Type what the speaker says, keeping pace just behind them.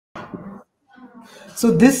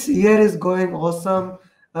So this year is going awesome.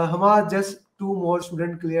 Hamad, just two more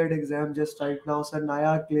student cleared exam just right now.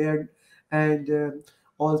 Sanaya cleared and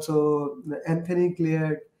also Anthony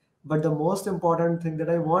cleared. But the most important thing that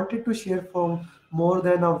I wanted to share from more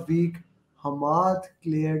than a week, Hamad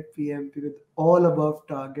cleared PMP with all above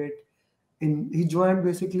target. He joined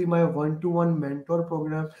basically my one-to-one mentor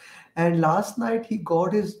program, and last night he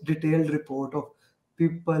got his detailed report of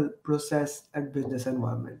people, process, and business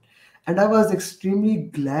environment. And I was extremely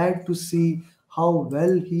glad to see how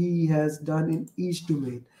well he has done in each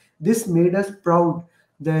domain. This made us proud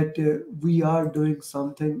that we are doing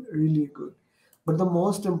something really good. But the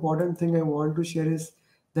most important thing I want to share is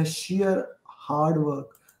the sheer hard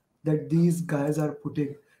work that these guys are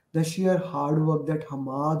putting, the sheer hard work that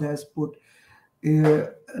Hamad has put, in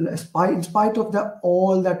spite of the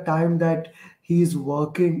all the time that he is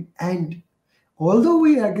working. And although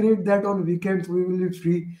we agreed that on weekends we will be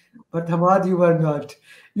free, but Hamad, you are not.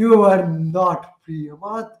 You are not free.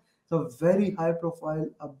 Hamad is a very high profile,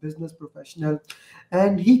 a business professional,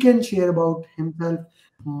 and he can share about himself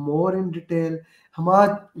more in detail.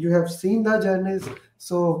 Hamad, you have seen the journeys,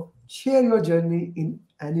 so share your journey in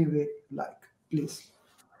any way you like, please.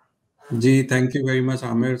 Ji, thank you very much,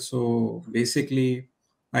 Amir. So basically,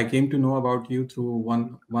 I came to know about you through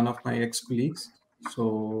one of my ex-colleagues.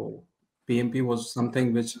 So PMP was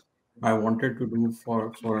something which I wanted to do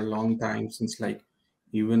for a long time, since like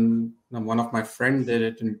even one of my friend did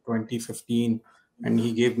it in 2015, and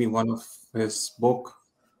he gave me one of his book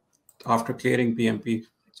after clearing PMP.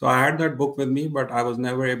 So I had that book with me, but I was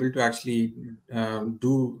never able to actually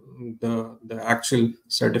do the actual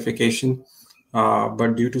certification.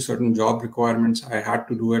 But due to certain job requirements, I had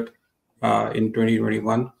to do it in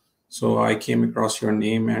 2021. So I came across your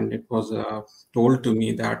name, and it was told to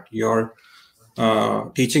me that your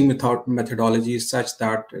teaching methodology is such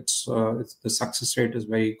that it's the success rate is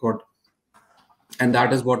very good, and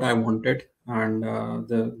that is what I wanted. And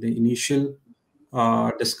the initial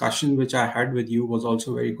discussion which I had with you was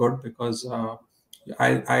also very good, because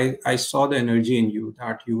I saw the energy in you,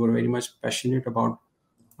 that you were very much passionate about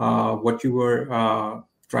what you were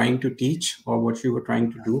trying to teach or what you were trying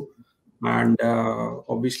to do. And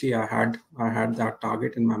obviously I had that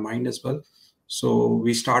target in my mind as well. So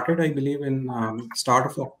we started, I believe, in start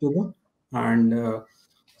of October. And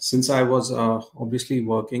since I was obviously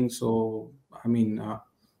working, so I mean,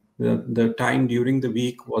 the time during the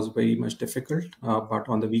week was very much difficult, but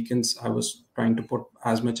on the weekends I was trying to put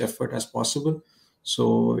as much effort as possible.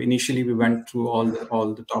 So initially we went through all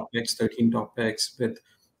the topics, 13 topics, with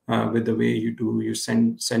the way you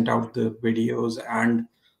sent out the videos and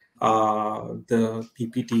the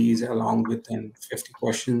PPTs along with then 50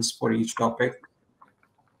 questions for each topic.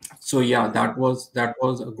 So yeah, that was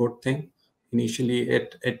a good thing. Initially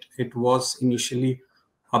it was initially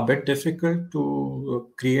a bit difficult to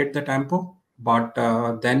create the tempo, but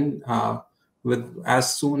then with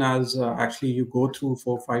as soon as actually you go through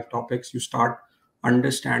 4 or 5 topics, you start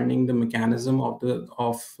understanding the mechanism of the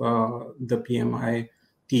PMI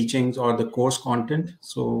teachings or the course content.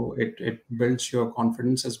 So it builds your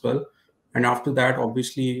confidence as well. And after that,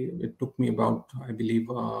 obviously it took me about, I believe,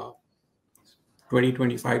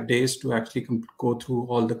 20-25 days to actually go through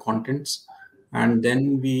all the contents. And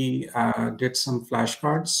then we did some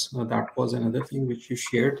flashcards. That was another thing which you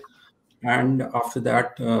shared. And after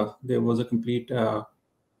that, there was a complete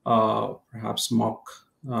perhaps mock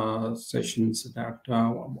sessions that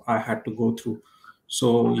I had to go through.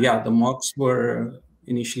 So yeah, the mocks were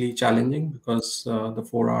initially challenging, because the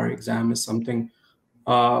 4-hour exam is something,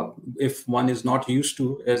 if one is not used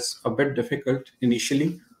to, is a bit difficult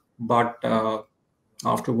initially. But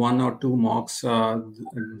after 1 or 2 mocks,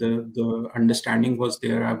 the understanding was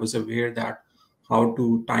there. I was aware that how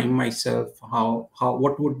to time myself, how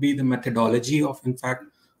what would be the methodology of, in fact,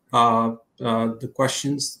 the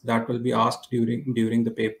questions that will be asked during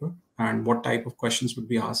the paper, and what type of questions would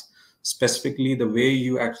be asked. Specifically, the way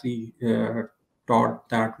you actually taught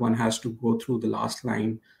that one has to go through the last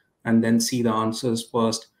line and then see the answers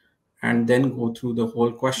first, and then go through the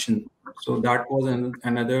whole question. So that was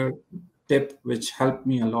another tip which helped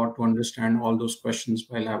me a lot to understand all those questions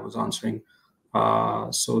while I was answering.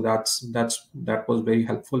 So that was very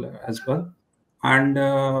helpful as well. And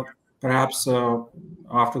perhaps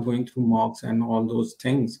after going through mocks and all those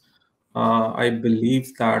things, I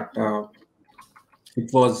believe that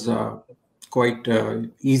it was quite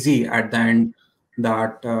easy at the end.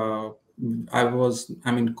 That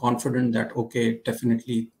I mean, confident that okay,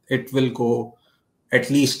 definitely it will go. At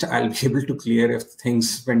least I'll be able to clear if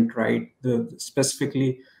things went right.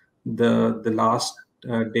 Specifically the last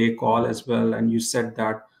day call as well, and you said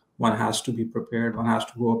that one has to be prepared, one has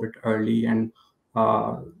to go a bit early. And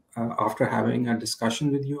uh, after having a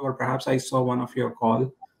discussion with you, or perhaps I saw one of your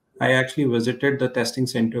call, I actually visited the testing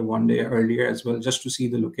center one day earlier as well, just to see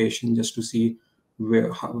the location, just to see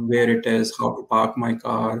where it is, how to park my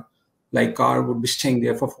car. Like car would be staying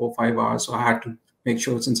there for 4 or 5 hours, so I had to make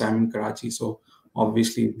sure, since I'm in Karachi. So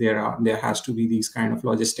obviously there has to be these kind of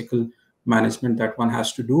logistical management that one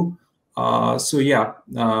has to do. So yeah,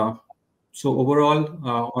 so overall,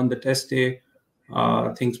 on the test day,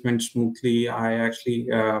 things went smoothly. I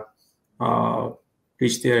actually uh,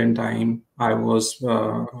 reached there in time. I was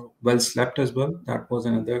well slept as well. That was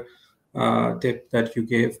another tip that you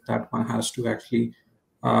gave, that one has to actually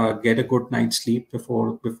get a good night's sleep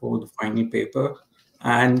before the final paper.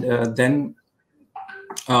 And then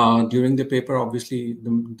during the paper, obviously,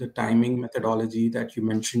 the timing methodology that you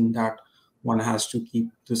mentioned, that one has to keep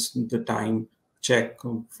the time check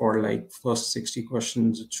for like first 60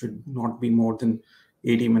 questions. It should not be more than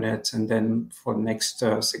 80 minutes, and then for next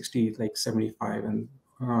 60, like 75, and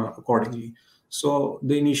accordingly. So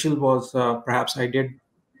the initial was, perhaps I did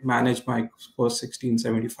manage my first 16,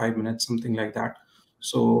 75 minutes, something like that.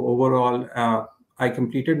 So overall, I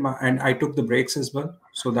completed my, and I took the breaks as well.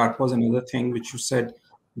 So that was another thing which you said,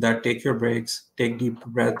 that take your breaks, take deep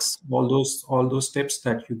breaths, all those tips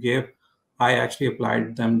that you gave, I actually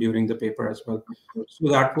applied them during the paper as well. So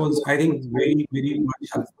that was, I think, very, very much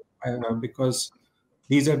helpful, because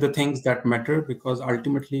these are the things that matter. Because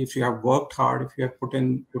ultimately, if you have worked hard, if you have put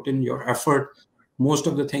in your effort, most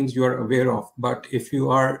of the things you are aware of. But if you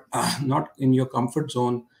are not in your comfort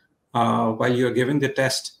zone while you're giving the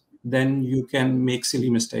test, then you can make silly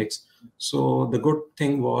mistakes. So the good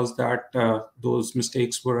thing was that those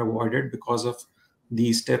mistakes were avoided because of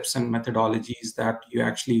these tips and methodologies that you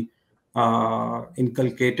actually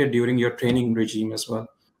inculcated during your training regime as well.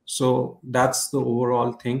 So that's the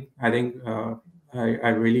overall thing. I think I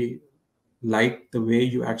really liked the way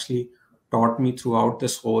you actually taught me throughout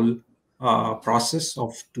this whole process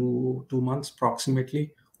of two months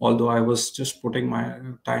approximately. Although I was just putting my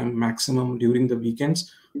time maximum during the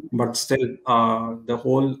weekends, but still, the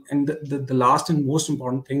whole, and the last and most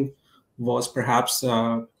important thing was perhaps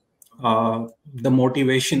the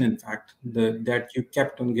motivation. In fact, that you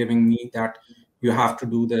kept on giving me, that you have to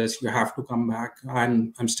do this, you have to come back,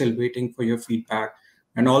 and I'm still waiting for your feedback,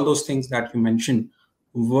 and all those things that you mentioned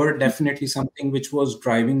were definitely something which was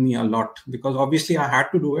driving me a lot, because obviously I had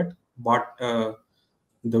to do it. But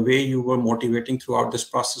the way you were motivating throughout this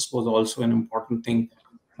process was also an important thing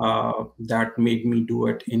that made me do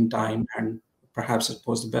it in time. And perhaps it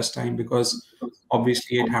was the best time, because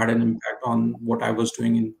obviously it had an impact on what I was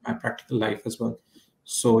doing in my practical life as well.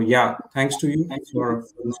 So yeah, thanks to you for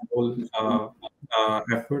this whole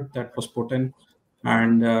effort that was put in.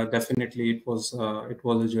 And definitely it was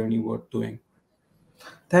a journey worth doing.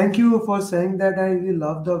 Thank you for saying that. I really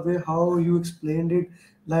love the way how you explained it,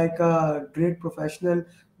 like a great professional,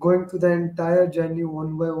 going through the entire journey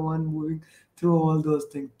one by one, moving through all those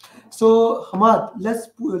things. So, Hamad,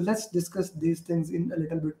 let's discuss these things in a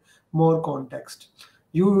little bit more context.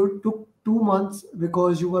 You took 2 months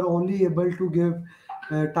because you were only able to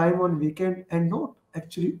give time on weekend, and not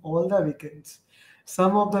actually all the weekends.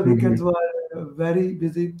 Some of the weekends Mhm. were very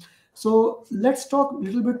busy. So let's talk a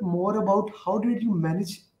little bit more about how did you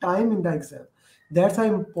manage time in the exam. That's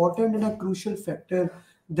an important and a crucial factor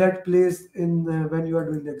that plays in when you are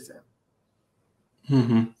doing the exam.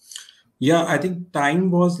 Mhm. Yeah, I think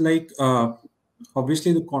time was like,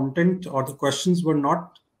 obviously the content or the questions were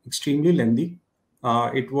not extremely lengthy.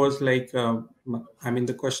 It was like, I mean,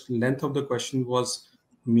 the question length of the question was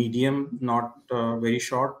medium, not very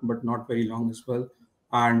short, but not very long as well.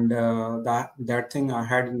 And that thing I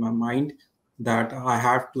had in my mind, that I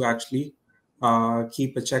have to actually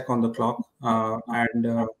keep a check on the clock,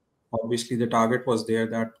 and obviously the target was there,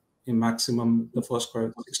 that in maximum the first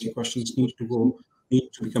 60 questions need to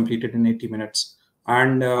be completed in 80 minutes.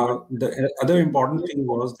 And the other important thing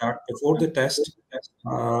was that before the test,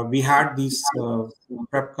 we had these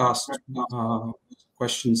prepcast uh,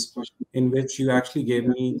 questions, in which you actually gave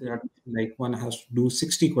me that, like, one has to do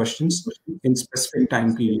 60 questions in specific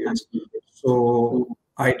time periods. So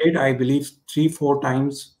I did, I believe, 3 4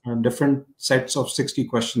 times different sets of 60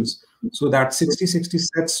 questions. So that 60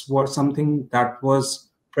 sets were something that was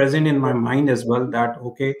present in my mind as well, that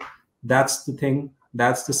okay, that's the thing,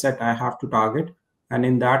 that's the set I have to target. And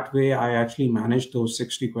in that way, I actually managed those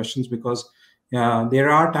 60 questions, because there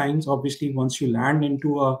are times, obviously, once you land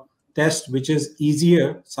into a test which is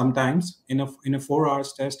easier, sometimes in a 4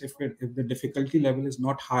 hours test, if the difficulty level is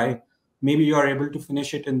not high, maybe you are able to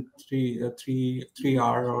finish it in 3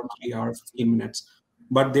 hour or 3 hour 15 minutes.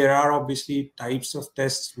 But there are obviously types of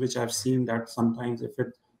tests which I've seen that sometimes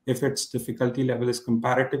if its difficulty level is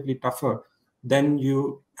comparatively tougher, then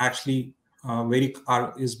you actually very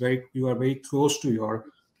are is very you are very close to your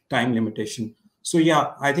time limitation. So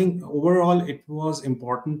yeah, I think overall it was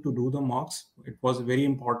important to do the mocks. It was very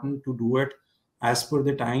important to do it as per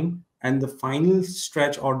the time. And the final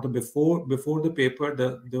stretch, or the before the paper,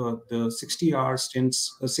 the 60-hour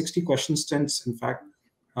stints, 60 question stints, in fact,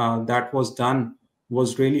 that was done,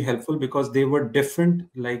 was really helpful because they were different,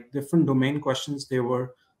 like different domain questions. They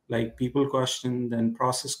were like people question, then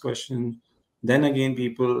process question, then again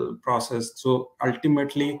people process. So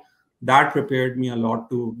ultimately, that prepared me a lot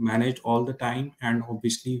to manage all the time and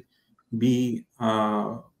obviously be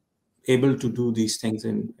able to do these things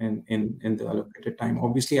in the allocated time.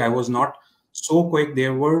 Obviously, I was not so quick.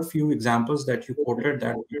 There were a few examples that you quoted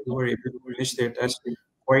that people were able to finish their test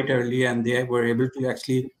quite early, and they were able to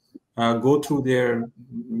actually go through their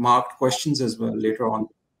marked questions as well later on.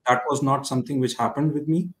 That was not something which happened with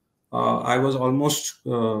me. I was almost,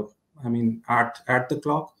 I mean, at the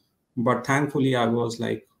clock, but thankfully I was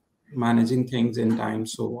like managing things in time.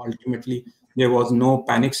 So ultimately, there was no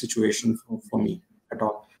panic situation for me at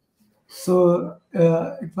all. So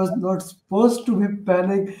it was not supposed to be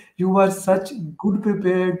panic. You were such good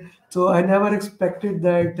prepared. So I never expected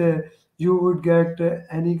that you would get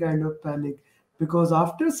any kind of panic, because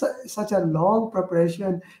after such a long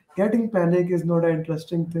preparation, getting panic is not an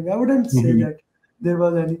interesting thing. I wouldn't say Mhm. that there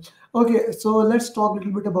was any. Okay, so let's talk a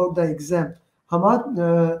little bit about the exam.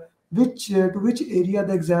 Hamad, which to which area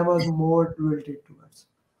the exam was more related towards?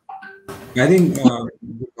 I think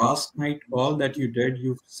the last night call that you did,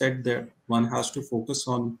 you said that one has to focus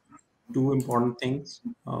on two important things.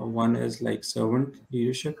 One is like servant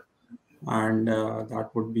leadership, and that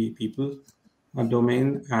would be people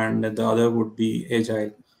domain, and the other would be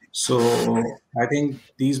agile. So I think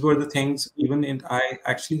these were the things. Even in I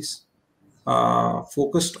actually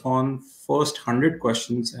focused on first 100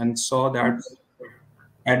 questions and saw that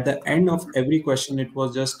at the end of every question it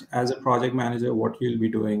was just, as a project manager, what you'll be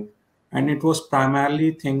doing. And it was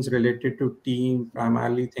primarily things related to team,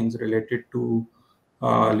 primarily things related to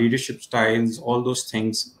leadership styles, all those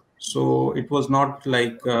things. So it was not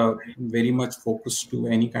like very much focused to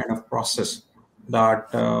any kind of process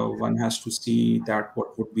that one has to see that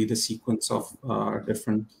what would be the sequence of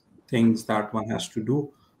different things that one has to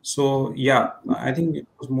do. So yeah, I think it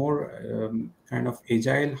was more kind of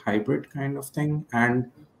agile hybrid kind of thing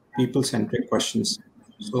and people centric questions.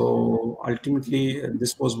 So ultimately,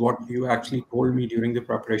 this was what you actually told me during the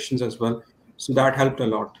preparations as well. So that helped a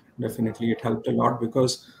lot. Definitely, it helped a lot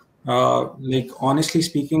because, like honestly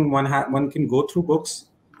speaking, one can go through books,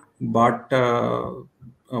 but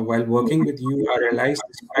while working with you, I realized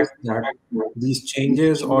this fact that these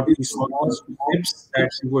changes or these small tips that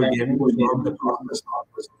you were giving throughout the process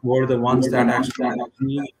were the ones that actually helped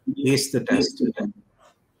me ace the test.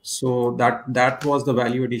 So that was the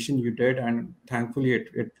value addition you did, and thankfully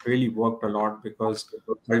it really worked a lot because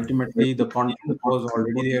ultimately the content was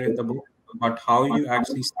already there in the book, but how you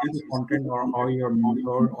actually see the content or how your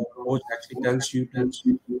mentor or coach actually tells you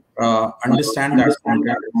to understand that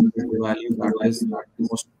content is the value that is the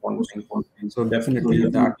most important thing. So definitely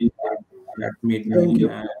that made Thank me you.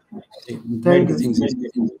 made Thank the things easier.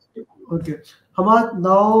 you. Okay. Hamad,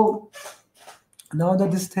 now that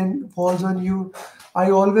this thing falls on you, I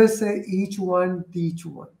always say each one teach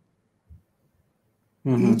one.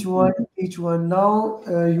 Mm-hmm. Each one. Now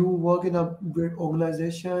you work in a great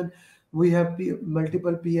organization. We have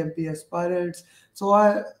multiple PMP aspirants.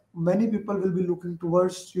 So many people will be looking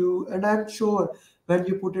towards you, and I'm sure when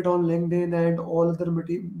you put it on LinkedIn and all other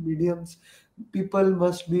mediums, people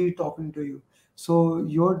must be talking to you. So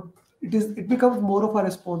it becomes more of a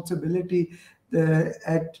responsibility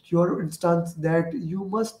at your instance, that you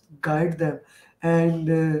must guide them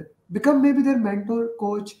and become maybe their mentor,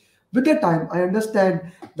 coach with the time. I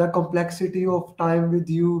understand the complexity of time with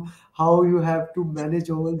you, how you have to manage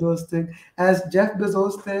all those things. As Jeff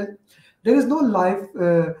Bezos said, there is no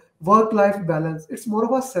work life balance. It's more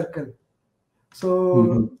of a circle.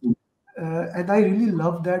 Mm-hmm. So, and I really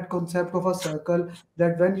love that concept of a circle,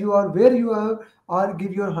 that when you are where you are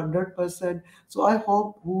give your 100%. So I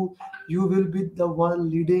hope you will be the one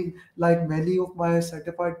leading, like many of my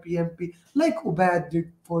certified PMP, like Ubaid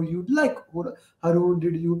did for you, like Haroon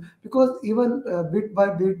did you, because even bit by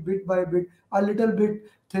bit, a little bit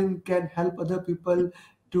thing can help other people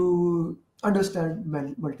to understand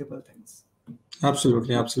multiple things.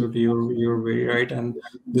 Absolutely, absolutely. You're very right. And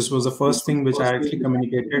this was the first thing which I actually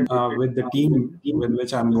communicated with the team with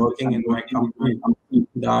which I'm working in my company,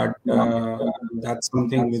 that that's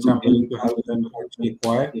something which I'm willing to help them actually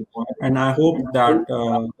acquire. And I hope that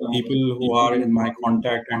people who are in my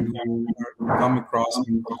contact and who come across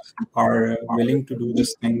and are willing to do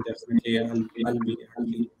this thing, definitely I'll be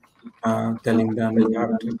actually telling them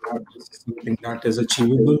that this is something that is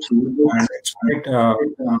achievable, and it's quite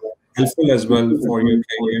helpful as well for your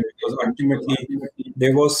career, because ultimately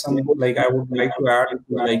there was some, like, I would like to add,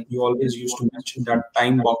 like you always used to mention, that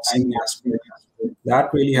time boxing aspect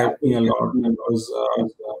that really helped me a lot, because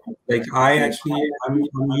like I actually I'm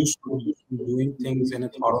used to doing things in a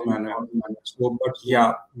thorough manner. So, but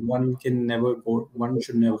yeah, one should never go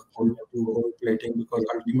to gold plating, because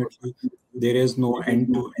ultimately there is no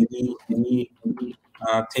end to any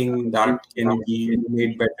thing that can be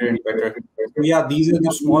made better and better. So yeah, these are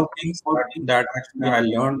the small things that actually I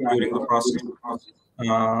learned during the process.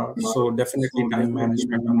 So definitely time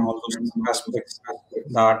management and all those aspects,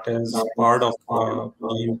 that is part of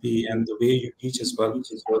PMP, and the way you teach as well.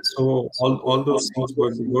 So all those things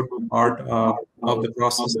were the good part of the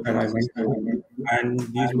process that I went through, and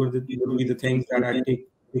these would be the things that I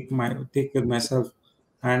take with myself,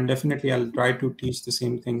 and definitely I'll try to teach the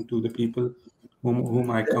same thing to the people whom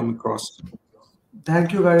I come across.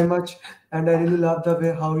 Thank you very much, and I really love the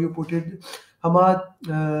way how you put it,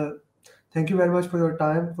 Hamad. Thank you very much for your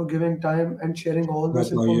time, for giving time and sharing all My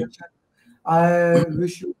this pleasure. information. I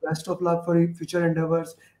wish you best of luck for your future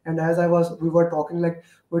endeavors. And as we were talking, like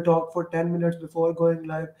we talked for 10 minutes before going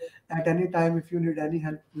live. At any time, if you need any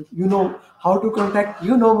help, you know how to contact.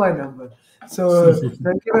 You know my number. So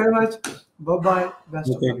thank you very much. Bye bye. Best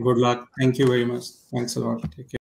of Okay, luck. good luck. Thank you very much. Thanks a lot. Take care.